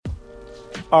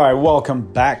All right, welcome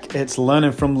back. It's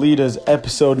Learning from Leaders,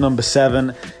 episode number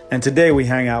 7. And today we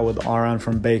hang out with Aran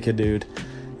from Baker Dude.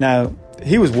 Now,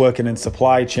 he was working in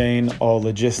supply chain or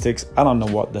logistics. I don't know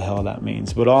what the hell that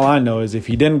means. But all I know is if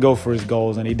he didn't go for his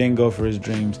goals and he didn't go for his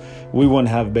dreams, we wouldn't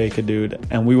have Baker Dude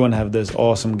and we wouldn't have this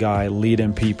awesome guy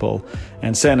leading people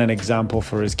and setting an example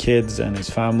for his kids and his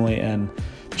family and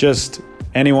just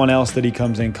anyone else that he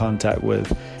comes in contact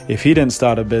with. If he didn't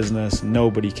start a business,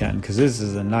 nobody can, because this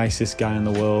is the nicest guy in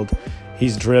the world.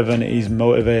 He's driven, he's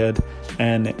motivated,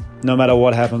 and no matter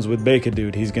what happens with Baker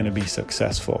Dude, he's going to be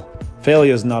successful.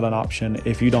 Failure is not an option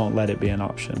if you don't let it be an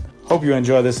option. Hope you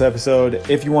enjoy this episode.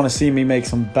 If you want to see me make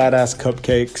some badass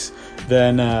cupcakes,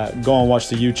 then go and watch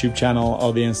the YouTube channel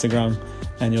or the Instagram,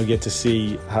 and you'll get to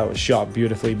see how it's shot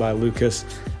beautifully by Lucas.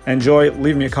 Enjoy,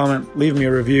 leave me a comment, leave me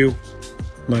a review.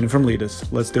 Learning from Leaders.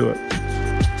 Let's do it.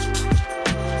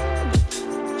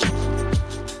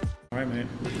 All right, mate.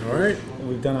 All right.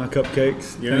 We've done our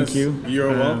cupcakes. Yes, Thank you. You're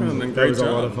welcome. And that was a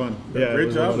lot of fun. Yeah,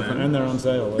 great job, man. And they're on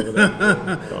sale over there.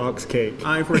 The ox cake.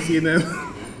 I foresee them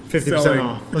 50%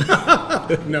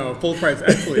 off. No, full price.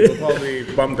 Actually, we'll probably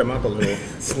bump them up a little.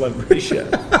 Celebrity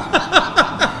chef.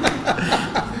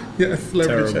 Yeah,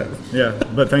 celebrity Terrible. chef. Yeah,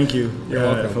 but thank you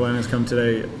welcome. for letting us come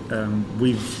today.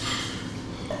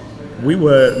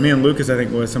 Me and Lucas, I think,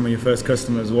 were some of your first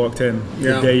customers. Walked in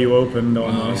the day you opened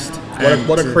almost.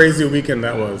 What a crazy weekend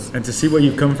that was. And to see where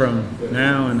you've come from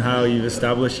now and how you've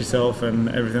established yourself and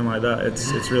everything like that,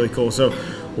 it's really cool. So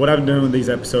what I've been doing with these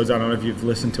episodes, I don't know if you've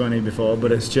listened to any before,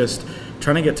 but it's just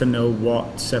trying to get to know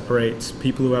what separates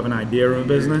people who have an idea of a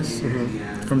business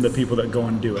from the people that go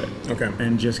and do it. Okay.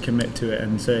 And just commit to it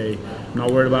and say, I'm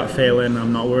not worried about failing,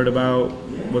 I'm not worried about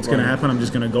what's going to happen, I'm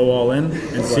just going to go all in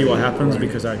and see what happens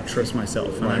because I trust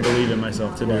myself and I believe in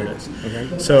myself to do this.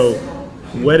 Okay. So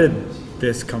where did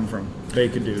this come from,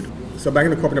 Baker Dude? So back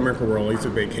in the corporate America world, I used to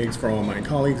bake cakes for all my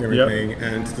colleagues and everything,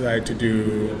 and decided to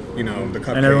do, the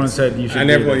cupcakes. And everyone said you should and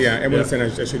do everyone, this. everyone said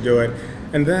I should do it.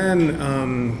 And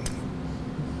then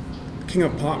King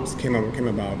of Pops came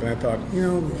about, and I thought,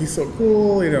 he's so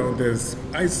cool. This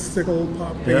icicle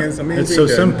pop thing is amazing. It's so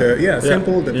simple.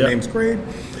 Simple. The name's great.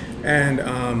 And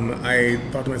I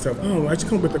thought to myself, I should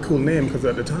come up with a cool name, because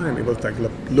at the time it was like Le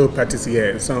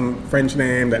Pâtissier, some French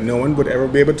name that no one would ever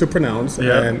be able to pronounce,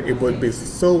 and it would be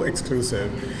so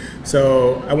exclusive.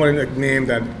 So I wanted a name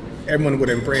that everyone would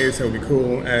embrace, it would be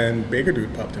cool, and Baker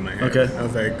Dude popped in my head. Okay. I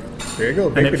was like, there you go,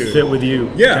 Baker And it Dude. fit with you,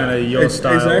 kind of your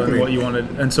style and what you wanted.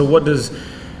 And so what was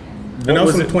that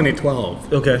was in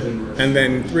 2012. Okay. And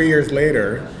then 3 years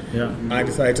later, Yeah. I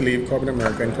decided to leave corporate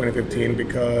America in 2015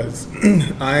 because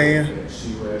I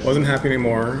wasn't happy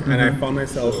anymore, and I found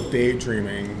myself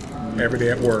daydreaming every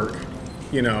day at work,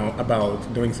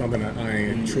 about doing something that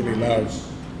I truly love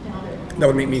that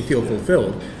would make me feel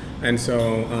fulfilled. And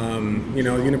so,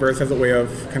 the universe has a way of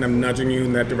kind of nudging you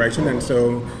in that direction. And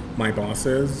so my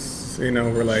bosses,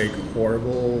 were like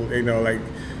horrible,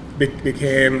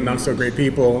 became not so great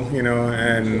people,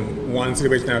 and one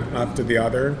situation after the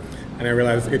other. And I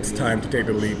realized it's time to take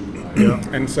the leap. Yeah.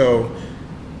 And so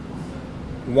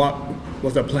what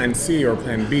was a plan C or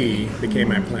plan B became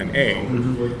my plan A,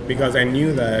 because I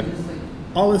knew that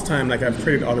all this time, I've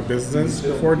created other businesses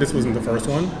before, this wasn't the first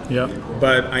one,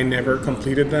 but I never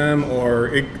completed them,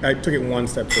 or I took it one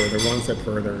step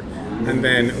further. And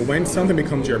then when something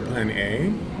becomes your plan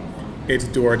A, it's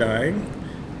do or die.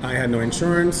 I had no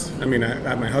insurance. I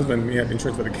had my husband, he had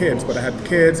insurance for the kids, but I had the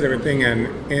kids and everything, and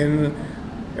in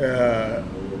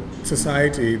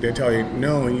society, they tell you,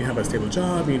 no, you have a stable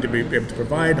job, you need to be able to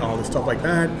provide all this stuff like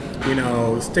that,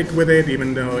 stick with it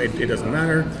even though it doesn't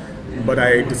matter. But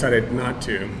I decided not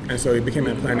to, and so it became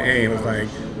my plan A. It was like,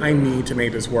 I need to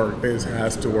make this work, this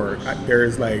has to work.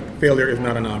 Failure is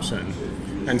not an option.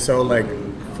 And so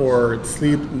for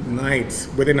sleep nights,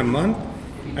 within a month,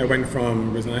 I went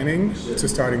from resigning to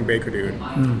starting Baker Dude.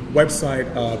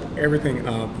 Website up, everything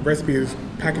up, recipes,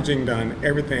 packaging done,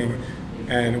 everything.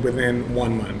 And within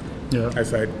 1 month, I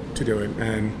decided to do it.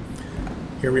 And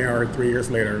here we are 3 years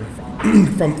later,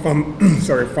 from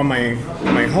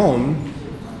my home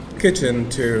kitchen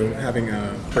to having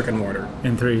a brick and mortar.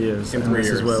 In 3 years. In 3 years.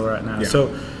 This is where we're at now. Yeah. So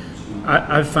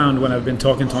I've found when I've been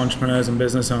talking to entrepreneurs and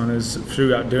business owners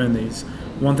throughout doing these,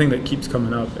 one thing that keeps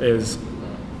coming up is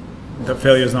that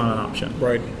failure is not an option.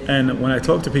 Right. And when I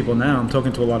talk to people now, I'm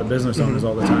talking to a lot of business owners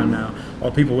all the time now,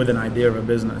 or people with an idea of a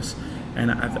business.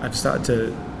 And I've started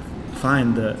to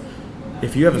find that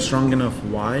if you have a strong enough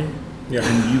why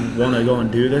and you want to go and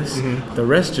do this, the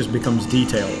rest just becomes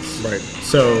details. Right.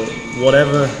 So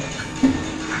whatever...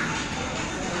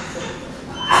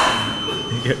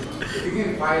 You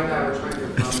can find that or try to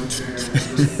comment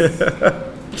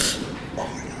there.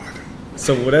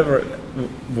 So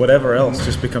whatever else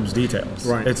just becomes details.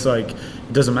 Right. It's like,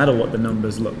 it doesn't matter what the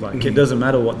numbers look like. It doesn't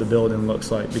matter what the building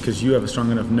looks like, because you have a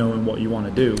strong enough knowing what you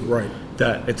want to do. Right.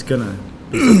 That it's gonna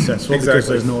be successful because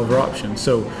there's no other option.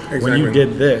 So when you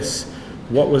did this,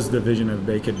 what was the vision of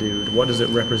Baker Dude? What does it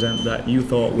represent that you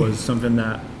thought was something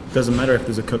that doesn't matter if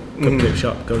there's a cupcake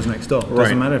shop goes next door.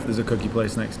 Doesn't matter if there's a cookie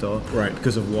place next door. Right.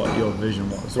 Because of what your vision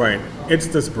was. Right. It's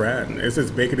this brand. It's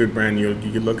this Baker Dude brand. You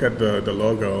look at the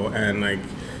logo and like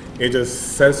it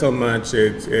just says so much.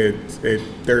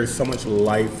 There's so much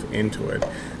life into it.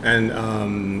 And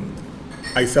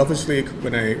I selfishly,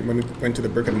 when we went to the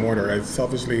brick and mortar, I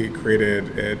selfishly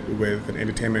created it with an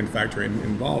entertainment factor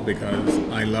involved because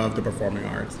I love the performing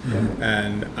arts,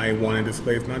 and I wanted this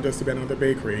place not just to be another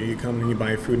bakery. You come and you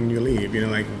buy food and you leave. You know,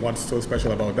 like what's so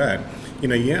special about that? You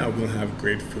know, yeah, we'll have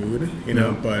great food. You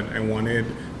know, but I wanted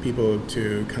people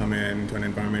to come into an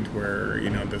environment where,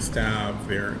 you know, the staff,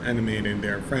 they're animated,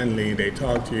 they're friendly, they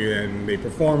talk to you, and they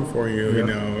perform for you. You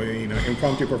know,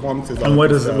 impromptu performances. And where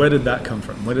did that come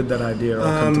from? Where did that idea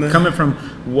come from? Coming from,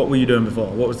 what were you doing before?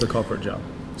 What was the corporate job?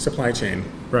 Supply chain.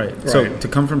 Right. So to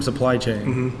come from supply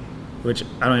chain, which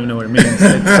I don't even know what it means.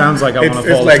 It sounds like I want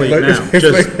to fall asleep now.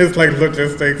 It's like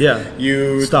logistics. Yeah.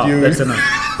 Stop. That's enough.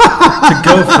 To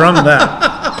go from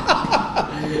that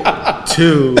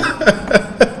to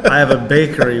I have a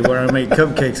bakery where I make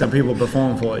cupcakes and people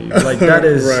perform for you. Like that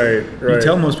is right. You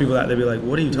tell most people that, they'd be like,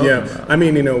 "What are you talking about?" I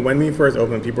mean, you know, when we first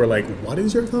opened, people were like, "What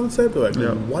is your concept? Like,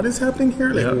 what is happening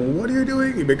here? Like, what are you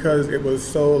doing?" Because it was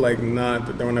so like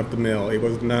not throwing up the mill. It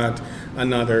was not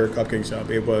another cupcake shop.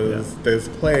 It was this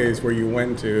place where you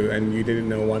went to and you didn't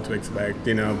know what to expect.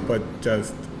 You know, but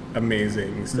just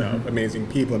amazing stuff, amazing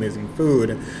people, amazing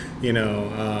food. You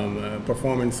know,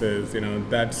 performances. You know,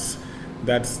 that's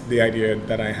the idea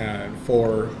that I have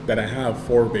for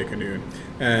Baker Dude.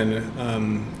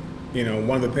 And you know,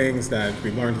 one of the things that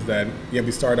we learned is that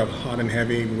we start off hot and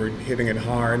heavy, we're hitting it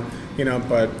hard, you know,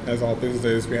 but as all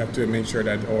businesses, we have to make sure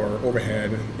that our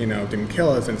overhead, you know, didn't kill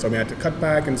us, and so we had to cut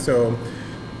back. And so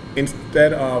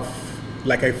instead of,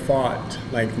 like, I fought,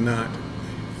 like, not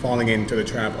falling into the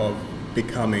trap of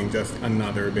becoming just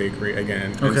another bakery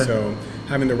again. And so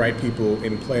having the right people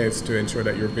in place to ensure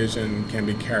that your vision can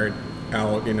be carried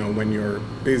out, you know, when you're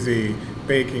busy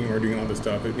baking or doing all this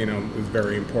stuff, you know, is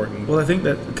very important. Well, I think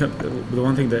that the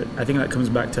one thing that I think that comes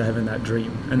back to having that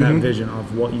dream and that vision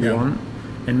of what you want,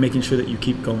 and making sure that you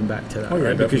keep going back to that,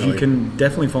 right? Because you can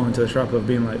definitely fall into the trap of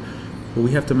being like, well,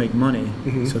 we have to make money,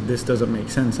 so this doesn't make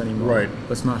sense anymore. Right.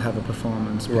 Let's not have a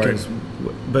performance because,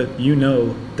 but you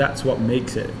know, that's what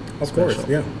makes it special. Course,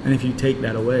 yeah. And if you take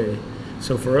that away,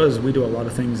 so for us, we do a lot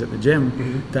of things at the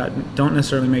gym that don't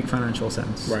necessarily make financial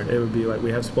sense. Right. It would be like,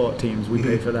 we have sport teams, we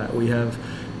pay for that. We have,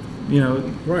 you know,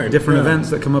 different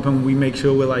events that come up, and we make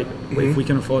sure we're like, if we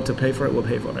can afford to pay for it, we'll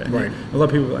pay for it. And a lot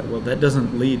of people are like, well, that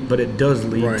doesn't lead, but it does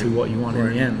lead to what you want in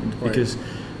the end. Because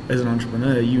as an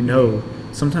entrepreneur, you know,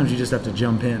 sometimes you just have to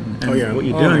jump in, and what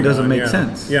you're doing doesn't make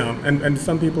sense. Yeah, and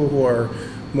some people who are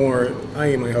more,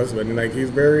 my husband, and like he's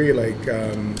very like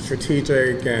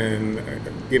strategic, and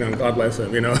you know, God bless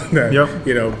him, you know, that,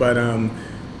 you know, but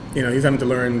you know, he's having to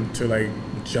learn to like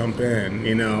jump in,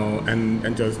 you know,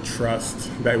 and just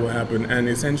trust that it will happen, and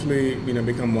essentially, you know,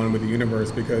 become one with the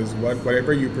universe, because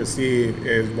whatever you perceive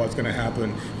is what's going to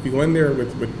happen. If you go in there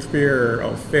with fear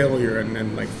of failure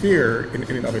and like fear in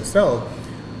and of itself,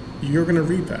 you're going to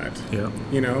read that.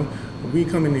 You know, we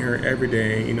come in here every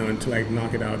day, you know, and to like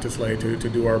knock it out, just like to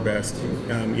do our best.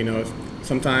 You know,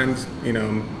 sometimes, you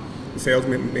know, sales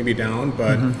may be down,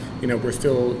 but you know, we're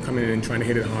still coming in and trying to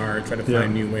hit it hard, try to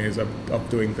find new ways of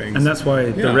doing things. And that's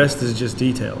why the rest is just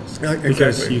details.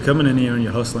 Because you're coming in here and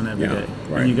you're hustling every day,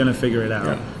 and you're going to figure it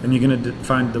out, and you're going to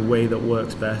find the way that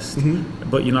works best.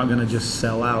 But you're not going to just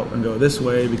sell out and go this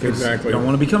way, because you don't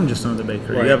want to become just another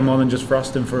bakery. You have more than just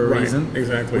frosting for a reason.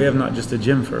 We have not just a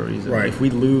gym for a reason. If we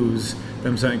lose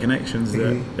them certain connections,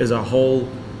 that is a whole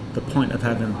the point of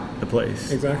having the place.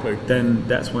 Then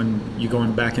that's when you're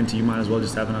going back into, you might as well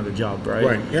just have another job,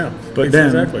 right? But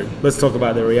then let's talk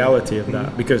about the reality of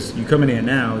that, because you come in here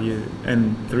now,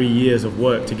 and 3 years of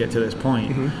work to get to this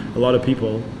point. A lot of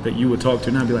people that you would talk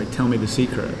to now be like, tell me the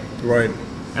secret.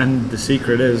 And the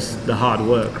secret is the hard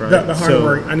work, right? The hard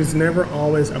work, and it's never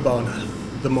always about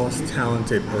the most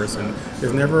talented person.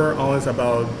 It's never always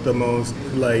about the most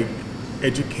like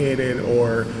educated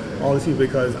or all these people,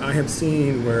 because I have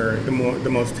seen where the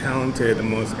most talented, the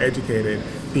most educated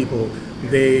people,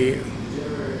 they're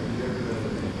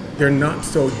not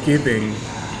so giving.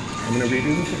 I'm gonna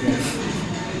redo this again.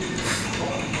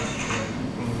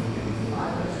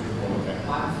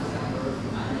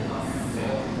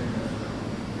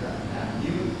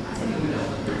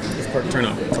 turn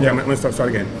off. Okay, Yeah. I'm gonna start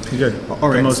again. Good. All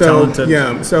right. The most so talented.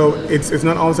 yeah, so it's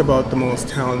not always about the most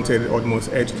talented or the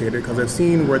most educated, because I've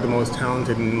seen where the most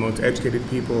talented and the most educated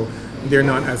people, they're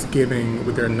not as giving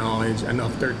with their knowledge and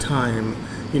of their time.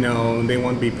 You know, they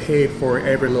want to be paid for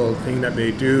every little thing that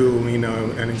they do. You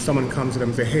know, and if someone comes to them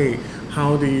and say, "Hey,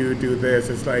 how do you do this?"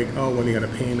 It's like, "Oh, well, you got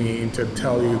to pay me to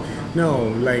tell you." No,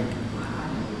 like,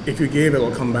 if you give,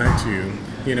 it'll come back to you.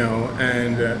 You know,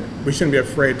 and we shouldn't be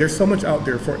afraid. There's so much out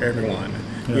there for everyone.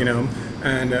 Yeah. You know,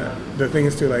 and the thing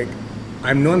is too, like,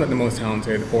 I'm not the most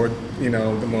talented or, you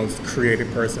know, the most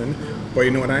creative person, but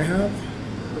you know what I have?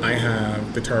 I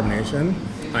have determination,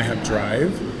 I have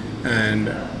drive,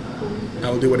 and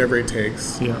I'll do whatever it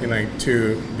takes, Yeah. you know, like,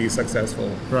 to be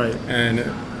successful. Right. And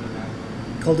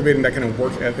cultivating that kind of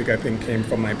work ethic, I think, came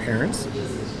from my parents.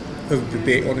 Because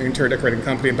they owned an interior decorating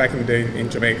company back in the day in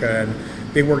Jamaica, and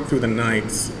they worked through the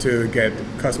nights to get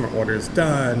customer orders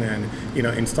done and, you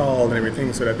know, installed and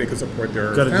everything so that they could support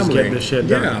their Gotta family. just get this shit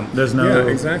done. Yeah. There's no.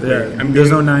 Yeah, exactly. Yeah. And There's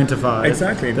being- no 9 to 5.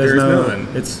 Exactly. There's There's no. none.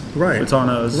 It's Right. It's on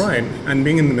us. Right. And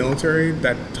being in the military,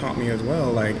 that taught me as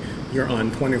well, like, you're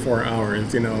on 24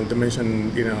 hours, you know, the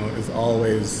mission, you know, is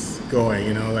always going,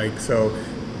 you know, like, so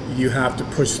you have to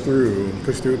push through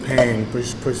pain,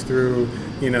 push through,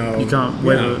 you know. You can't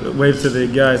yeah. wave to the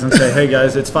guys and say, "Hey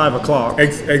guys, it's 5 o'clock."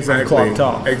 Exactly. I'm clocked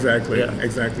off. Exactly. Yeah.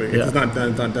 Exactly. If Yeah. it's not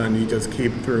done, it's not done. You just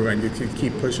keep through and you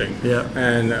keep pushing. Yeah.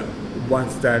 And what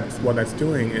that's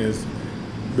doing is,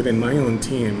 within my own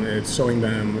team, it's showing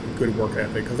them good work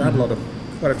ethic. Because I have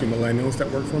quite a few millennials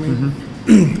that work for me,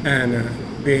 and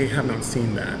they have not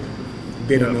seen that.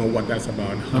 They don't know what that's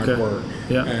about, hard Okay. work.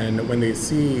 Yeah. And when they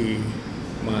see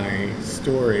my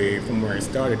story from where I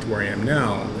started to where I am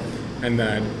now, and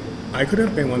that I could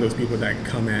have been one of those people that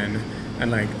come in and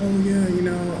like, "Oh yeah, you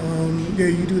know, yeah,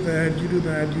 you do that, you do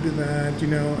that, you do that, you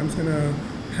know, I'm just gonna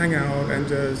hang out and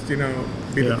just, you know,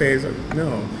 be Yeah. the face."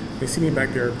 No, they see me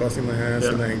back there busting my ass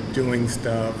and Yeah. like doing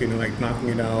stuff, you know, like knocking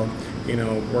it out, you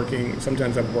know, working.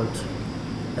 Sometimes I've worked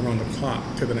around the clock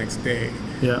to the next day,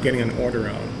 Yeah. getting an order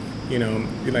out, you know,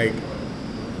 like,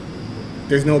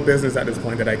 there's no business at this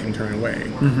point that I can turn away.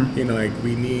 You know, like,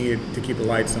 we need to keep the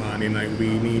lights on, and like, we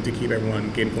need to keep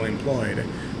everyone gainfully employed.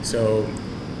 So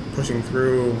pushing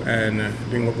through and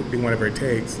doing whatever it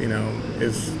takes, you know,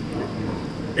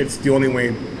 it's the only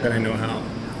way that I know how.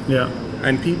 Yeah.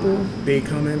 And people, they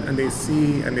come in and they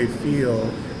see and they feel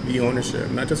the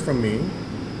ownership, not just from me,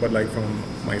 but like from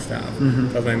my staff.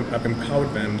 Because I've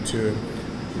empowered them to,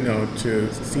 you know, to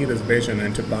see this vision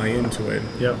and to buy into it.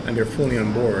 Yep. And they're fully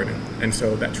on board. And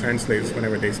so that translates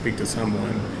whenever they speak to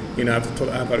someone. You know, I've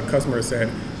had a customer said,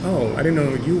 "Oh, I didn't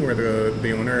know you were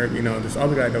the owner. You know, this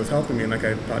other guy that was helping me, like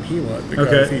I thought he was, because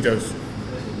Okay. he just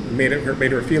made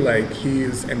her feel like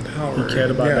he's empowered." He cared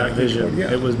about Yeah, that vision.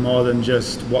 yeah. It was more than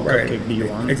just what Right. cupcake do you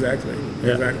want. Exactly.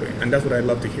 Yeah. Exactly. And that's what I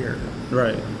love to hear.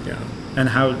 Right. Yeah. And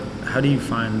how do you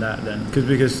find that then?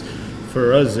 Because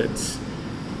for us, it's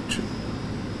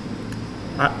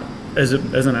as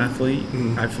an athlete,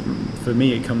 for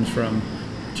me it comes from.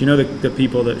 Do you know the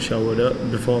people that showed up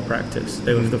before practice?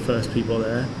 They were the first people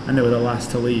there, and they were the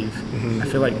last to leave. I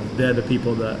feel like they're the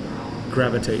people that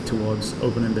gravitate towards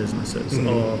opening businesses,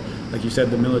 or like you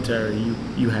said, the military.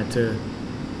 You had to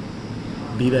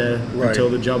be there Right. until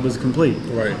the job was complete,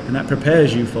 Right. and that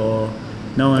prepares you for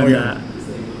knowing Oh, yeah. that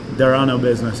there are no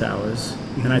business hours.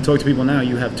 And I talk to people now.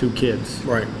 You have 2 kids.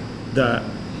 Right. That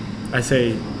I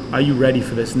say, are you ready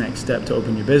for this next step to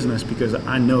open your business? Because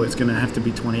I know it's going to have to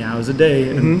be 20 hours a day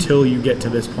until you get to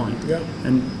this point. Yeah.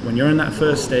 And when you're in that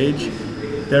first stage,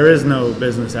 there is no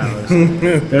business hours. None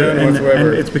whatsoever.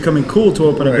 And it's becoming cool to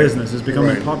open a Right. business. It's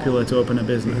becoming Right. popular to open a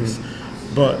business.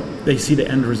 But they see the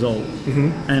end result.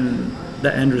 And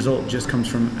that end result just comes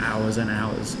from hours and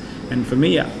hours. And for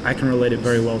me, I can relate it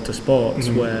very well to sports,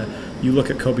 where you look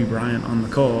at Kobe Bryant on the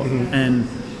court and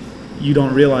you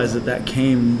don't realize that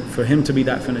came, for him to be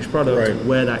that finished product, Right.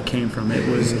 where that came from. It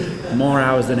was more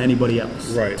hours than anybody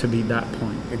else Right. to be that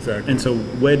point. Exactly. And so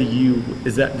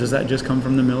does that just come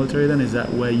from the military then? Is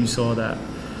that where you saw that?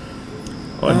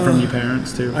 And from your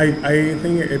parents too? I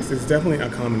think it's definitely a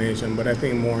combination, but I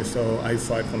think more so I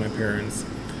saw it from my parents,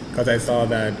 because I saw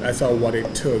what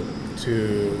it took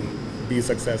to be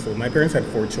successful. My parents had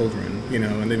 4 children, you know,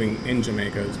 and living in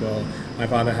Jamaica as well. My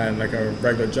father had like a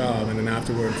regular job, and then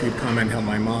afterwards he'd come and help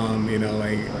my mom, you know,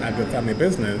 like at the family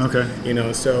business. Okay. You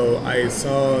know, so I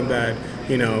saw that,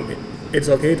 you know, it's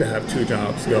okay to have 2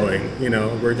 jobs going. You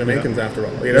know, we're Jamaicans after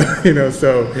all. You know,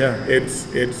 So Yeah. it's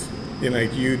you know,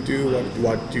 like, you do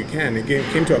what you can. It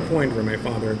came to a point where my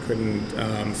father couldn't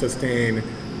sustain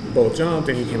both jobs,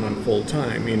 and he came on full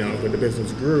time. You know, when the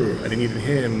business grew, and they needed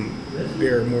him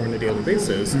there more on a daily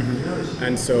basis,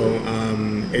 and so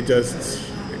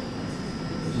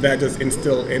that just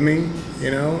instilled in me, you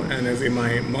know. And as in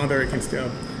my mother can stay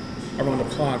up around the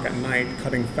clock at night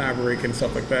cutting fabric and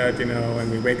stuff like that, you know, and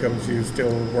we wake up, she's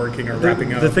still working or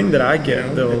wrapping up. The thing that I get, you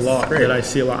know, though, a lot, great. that I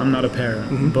see a lot, I'm not a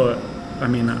parent, but I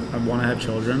mean, I want to have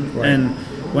children. Right. And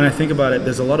when I think about it,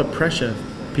 there's a lot of pressure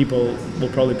people will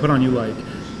probably put on you, like,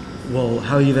 well,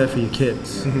 how are you there for your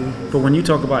kids? But when you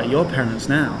talk about your parents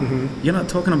now, you're not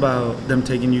talking about them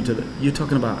taking you to you're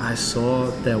talking about, I saw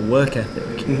their work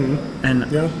ethic. And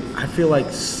I feel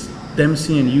like them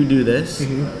seeing you do this,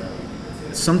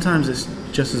 sometimes it's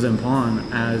just as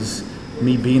important as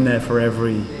me being there for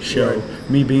every show,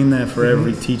 me being there for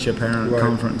every teacher-parent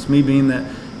conference, me being there,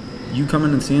 you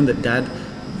coming and seeing that dad,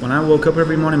 when I woke up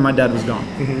every morning, my dad was gone.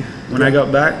 When I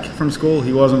got back from school,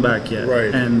 he wasn't back yet.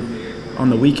 And on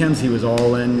the weekends, he was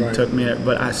all in, took me,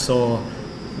 but I saw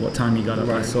what time he got up.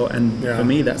 I saw, and for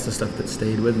me, that's the stuff that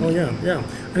stayed with me. Oh yeah.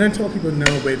 And I tell people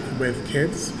now with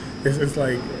kids, it's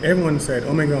like everyone said,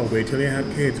 oh my God, wait till you have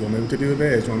kids. You want me to do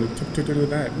this? You want me to do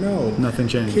that? No. Nothing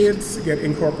changed. Kids get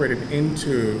incorporated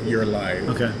into your life.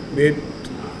 Okay.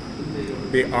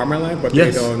 They are my life, but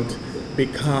they don't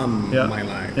become my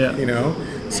life. You know?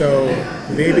 So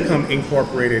they become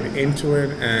incorporated into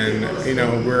it, and you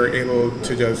know, we're able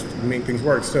to just make things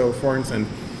work. So for instance,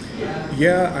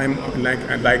 I'm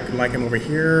like I'm over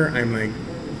here, I'm like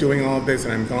doing all of this,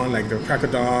 and I'm gone like the crack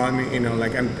of dawn, you know,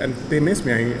 like and they miss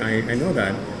me. I know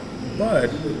that,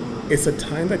 but it's the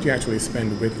time that you actually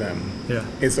spend with them.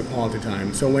 It's the quality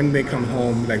time. So when they come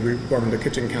home, like we go on the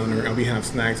kitchen counter and we have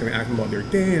snacks and we ask them about their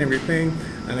day and everything,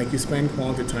 and like you spend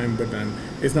quality time with them.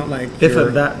 It's not like if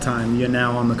at that time you're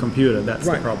now on the computer, that's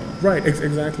the problem. Right,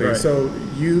 exactly. Right. So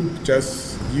you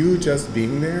just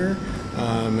being there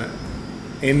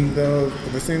in the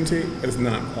vicinity is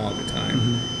not quality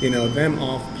time. You know, them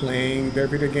off playing their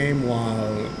video game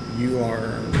while you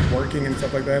are working and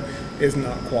stuff like that is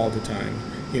not quality time.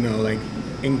 You know, like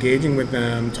engaging with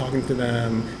them, talking to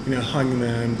them, you know, hugging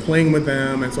them, playing with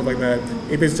them and stuff like that.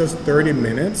 If it's just 30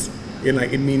 minutes,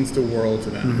 it means the world to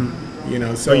them. You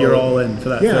know, so you're all in for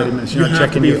that 30 minutes. You're not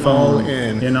checking your phone. All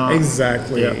in. You're not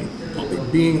exactly.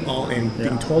 Being all in,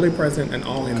 being totally present and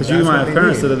all in. Because you might have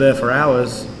parents that are there for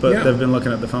hours, but they've been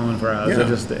looking at the phone for hours. They're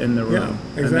just in the room.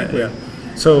 Exactly.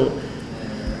 So,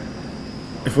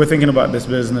 if we're thinking about this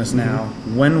business now,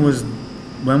 when was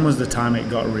the time it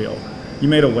got real? You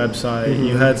made a website,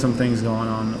 you had some things going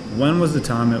on. When was the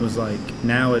time it was like,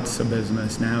 now it's a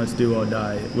business, now it's do or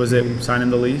die? Was it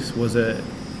signing the lease?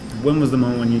 When was the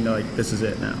moment when you know, like, this is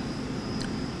it now?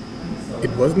 It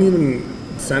wasn't even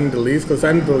signing the lease, because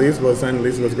signing the lease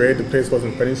was great. The place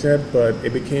wasn't finished yet, but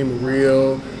it became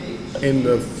real in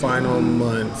the final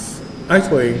months.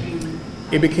 Actually,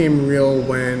 it became real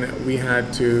when we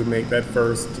had to make that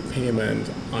first payment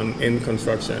in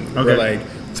construction. Okay. We're like,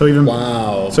 so even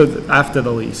wow. So after the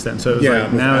lease, then. So it was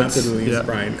like now after it's the lease,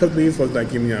 right? Because the lease was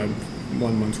like,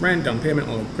 1 month's rent, down payment,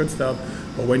 all the good stuff.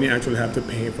 But when you actually have to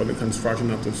pay for the construction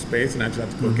of the space and actually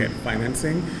have to go get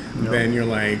financing, then you're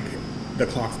like, the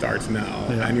clock starts now,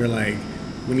 and you're like,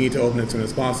 we need to open it as soon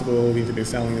as possible. We need to be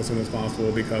selling as soon as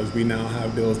possible because we now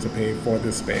have bills to pay for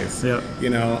this space. You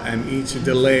know, and each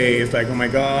delay is like, oh my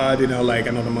God, you know, like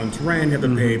another month's rent you have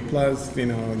to pay, plus, you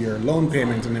know, your loan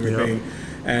payments and everything.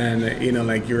 And you know,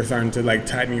 like you're starting to like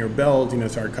tighten your belt, you know,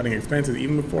 start cutting expenses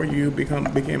even before you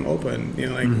became open. You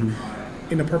know, like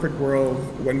in a perfect world,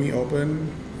 when we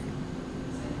open,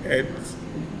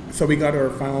 so we got our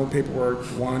final paperwork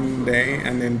one day,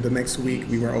 and then the next week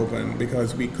we were open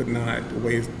because we could not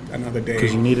waste another day.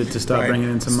 Because you needed to start bringing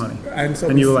in some money. And so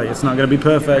you were like, it's not going to be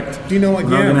perfect. Do you know what?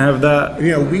 We're not going to have that.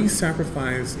 You know, we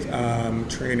sacrificed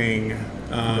training,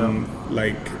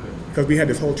 like, because we had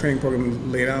this whole training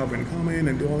program laid out and come in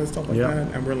and do all this stuff like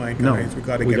that, and we're like, guys, we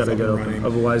got to get something running.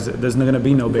 Otherwise, there's not going to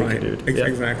be no Baker Dude.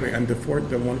 Exactly. And the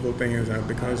wonderful thing is that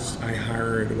because I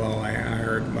hired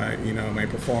my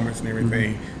performance and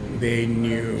everything, they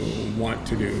knew what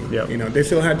to do. You know, they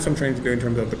still had some training to do in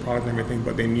terms of the product and everything,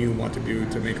 but they knew what to do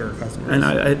to make our customers. And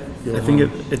I think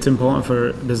it's important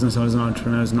for business owners and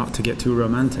entrepreneurs not to get too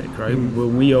romantic, right?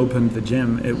 When we opened the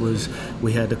gym,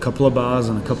 we had a couple of bars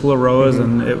and a couple of rowers,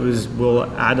 and we'll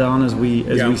add on as we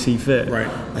see fit.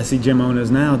 I see gym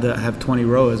owners now that have 20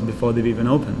 rowers before they've even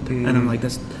opened, and I'm like, you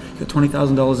got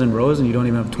 $20,000 in rowers and you don't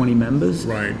even have 20 members.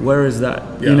 Where is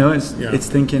that? You know, it's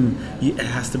thinking it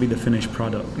has to be the finished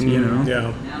product. You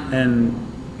know,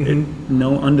 and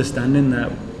no understanding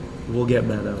that we'll get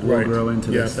better. We'll grow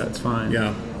into this. That's fine.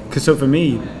 Because so for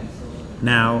me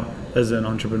now as an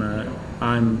entrepreneur,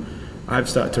 I've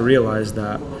started to realize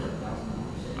that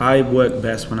I work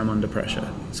best when I'm under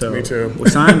pressure. So Me too. we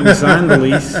signed the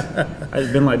lease.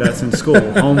 It's been like that since school.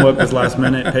 Homework was last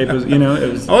minute. Papers, it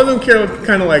was. I wasn't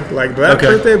kind of like that Okay.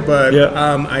 per se, but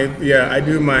Yeah. I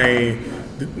do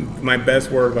my best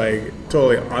work like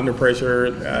totally under pressure.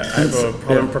 I have a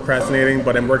problem procrastinating,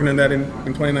 but I'm working on that in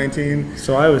 2019.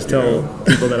 So I always tell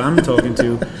people that I'm talking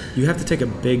to, you have to take a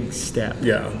big step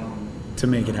to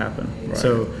make it happen. Right.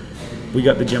 So we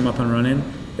got the gym up and running.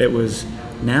 It was,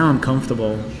 now I'm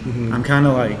comfortable. I'm kind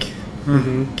of like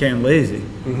getting lazy.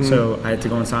 So I had to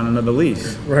go and sign another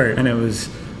lease. Right. And it was,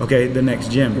 okay, the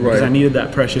next gym. Because I needed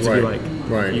that pressure to be like,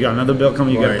 you got another bill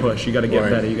coming, you got to push. You got to get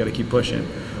better. You got to keep pushing.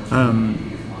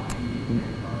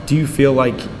 Do you feel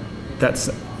like that's,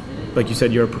 like you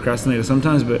said, you're a procrastinator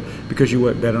sometimes, but because you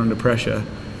work better under pressure,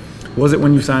 was it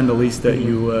when you signed the lease that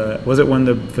you, was it when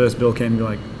the first bill came, you're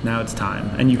like, now it's time,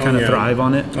 and you kind of thrive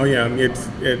on it? Oh yeah,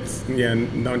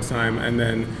 now it's time, and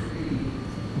then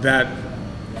that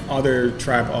other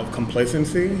trap of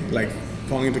complacency, like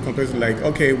falling into complacency, like,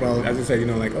 okay, well, as I said,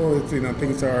 like, oh, it's,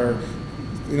 things are,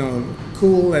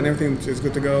 cool and everything is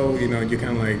good to go, you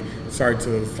kind of like start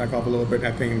to slack off a little bit.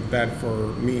 I think that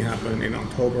for me happened in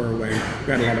October when we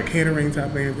had a lot of caterings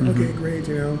happening. Okay, great,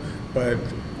 but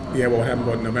what happened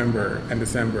about November and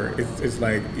December, it's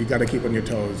like you got to keep on your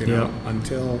toes,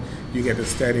 until you get a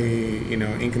steady,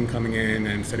 income coming in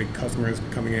and steady customers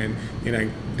coming in,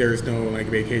 there's no like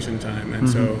vacation time. And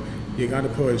so you got to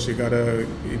push, you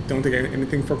don't take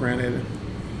anything for granted,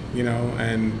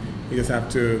 and you just have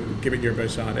to give it your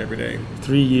best shot every day.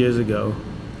 3 years ago,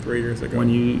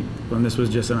 when this was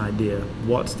just an idea,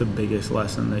 what's the biggest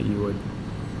lesson that you would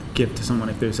give to someone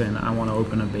if they're saying, I want to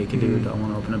open a bakery, dude, I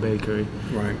want to open a bakery,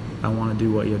 right? I want to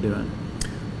do what you're doing?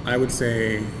 I would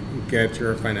say get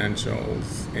your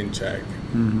financials in check.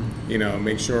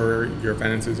 Make sure your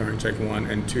finances are in check, 1,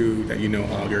 and 2, that you know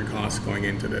all your costs going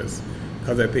into this.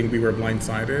 Because I think we were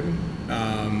blindsided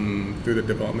through the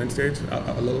development stage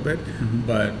a little bit,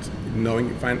 but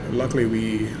luckily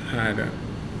we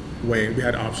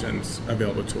had options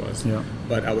available to us. Yeah.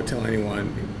 But I would tell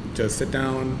anyone, just sit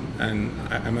down, and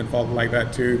I'm at fault like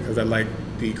that too, because I like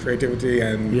the creativity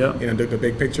and the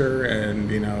big picture,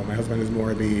 and my husband is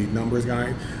more the numbers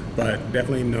guy. But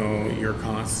definitely know your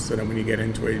costs, so that when you get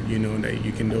into it, you know that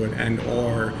you can do it, and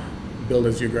or build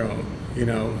as you grow.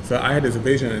 So I had this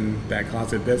vision that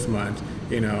costed this much,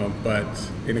 but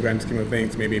in the grand scheme of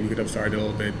things, maybe we could have started a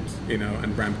little bit,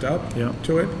 and ramped up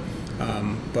to it.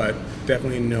 But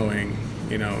definitely knowing,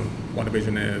 what a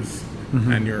vision is,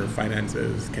 and your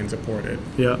finances can support it.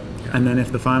 Yeah. And then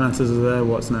if the finances are there,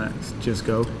 what's next? Just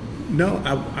go? No,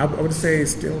 I would say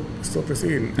still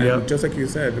proceed. And just like you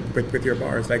said, with your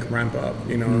bars, like ramp up.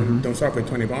 Don't start with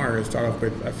 20 bars. Start off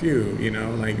with a few.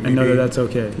 Like maybe, and know that that's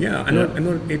okay. Yeah, I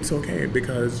know it's okay,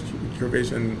 because your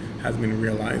vision has been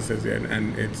realized as it,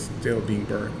 and it's still being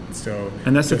birthed. So.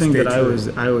 And that's the thing that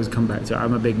I always come back to.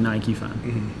 I'm a big Nike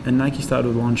fan, and Nike started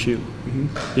with one shoe.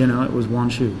 It was one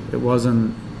shoe. It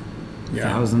wasn't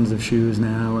thousands of shoes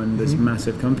now and this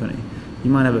massive company. You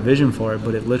might have a vision for it,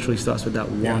 but it literally starts with that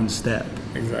one step.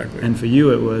 Exactly. And for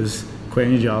you, it was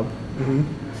quitting your job,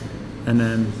 and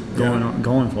then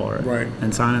going for it, right,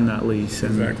 and signing that lease.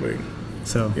 And exactly.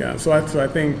 So I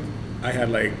think I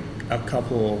had like a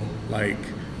couple like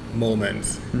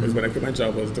moments. Was when I quit my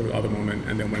job was the other moment,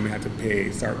 and then when we had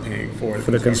to start paying for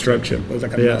the construction. It was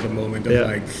like another moment of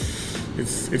like,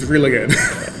 it's really good.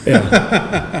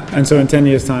 And so in 10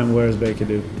 years' time, where is Baker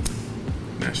Dude?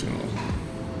 National.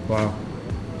 Wow.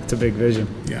 It's a big vision.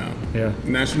 Yeah.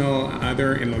 National,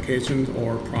 either in locations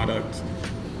or product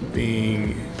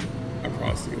being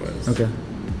across the U.S. Okay.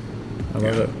 I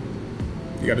love it.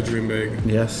 You got to dream big.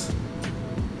 Yes.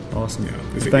 Awesome. Yeah.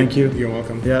 Thank you. You're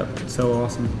welcome. Yep. So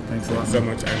awesome. Thanks a lot. So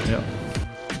much.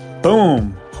 Yep.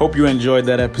 Boom. Hope you enjoyed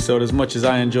that episode as much as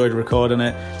I enjoyed recording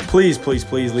it. Please, please,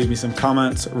 please leave me some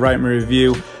comments. Write me a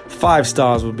review. 5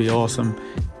 stars would be awesome.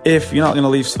 If you're not going to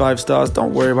leave 5 stars,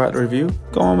 don't worry about the review.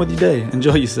 Go on with your day.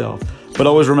 Enjoy yourself. But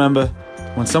always remember,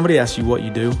 when somebody asks you what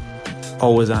you do,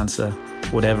 always answer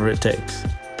whatever it takes.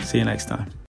 See you next time.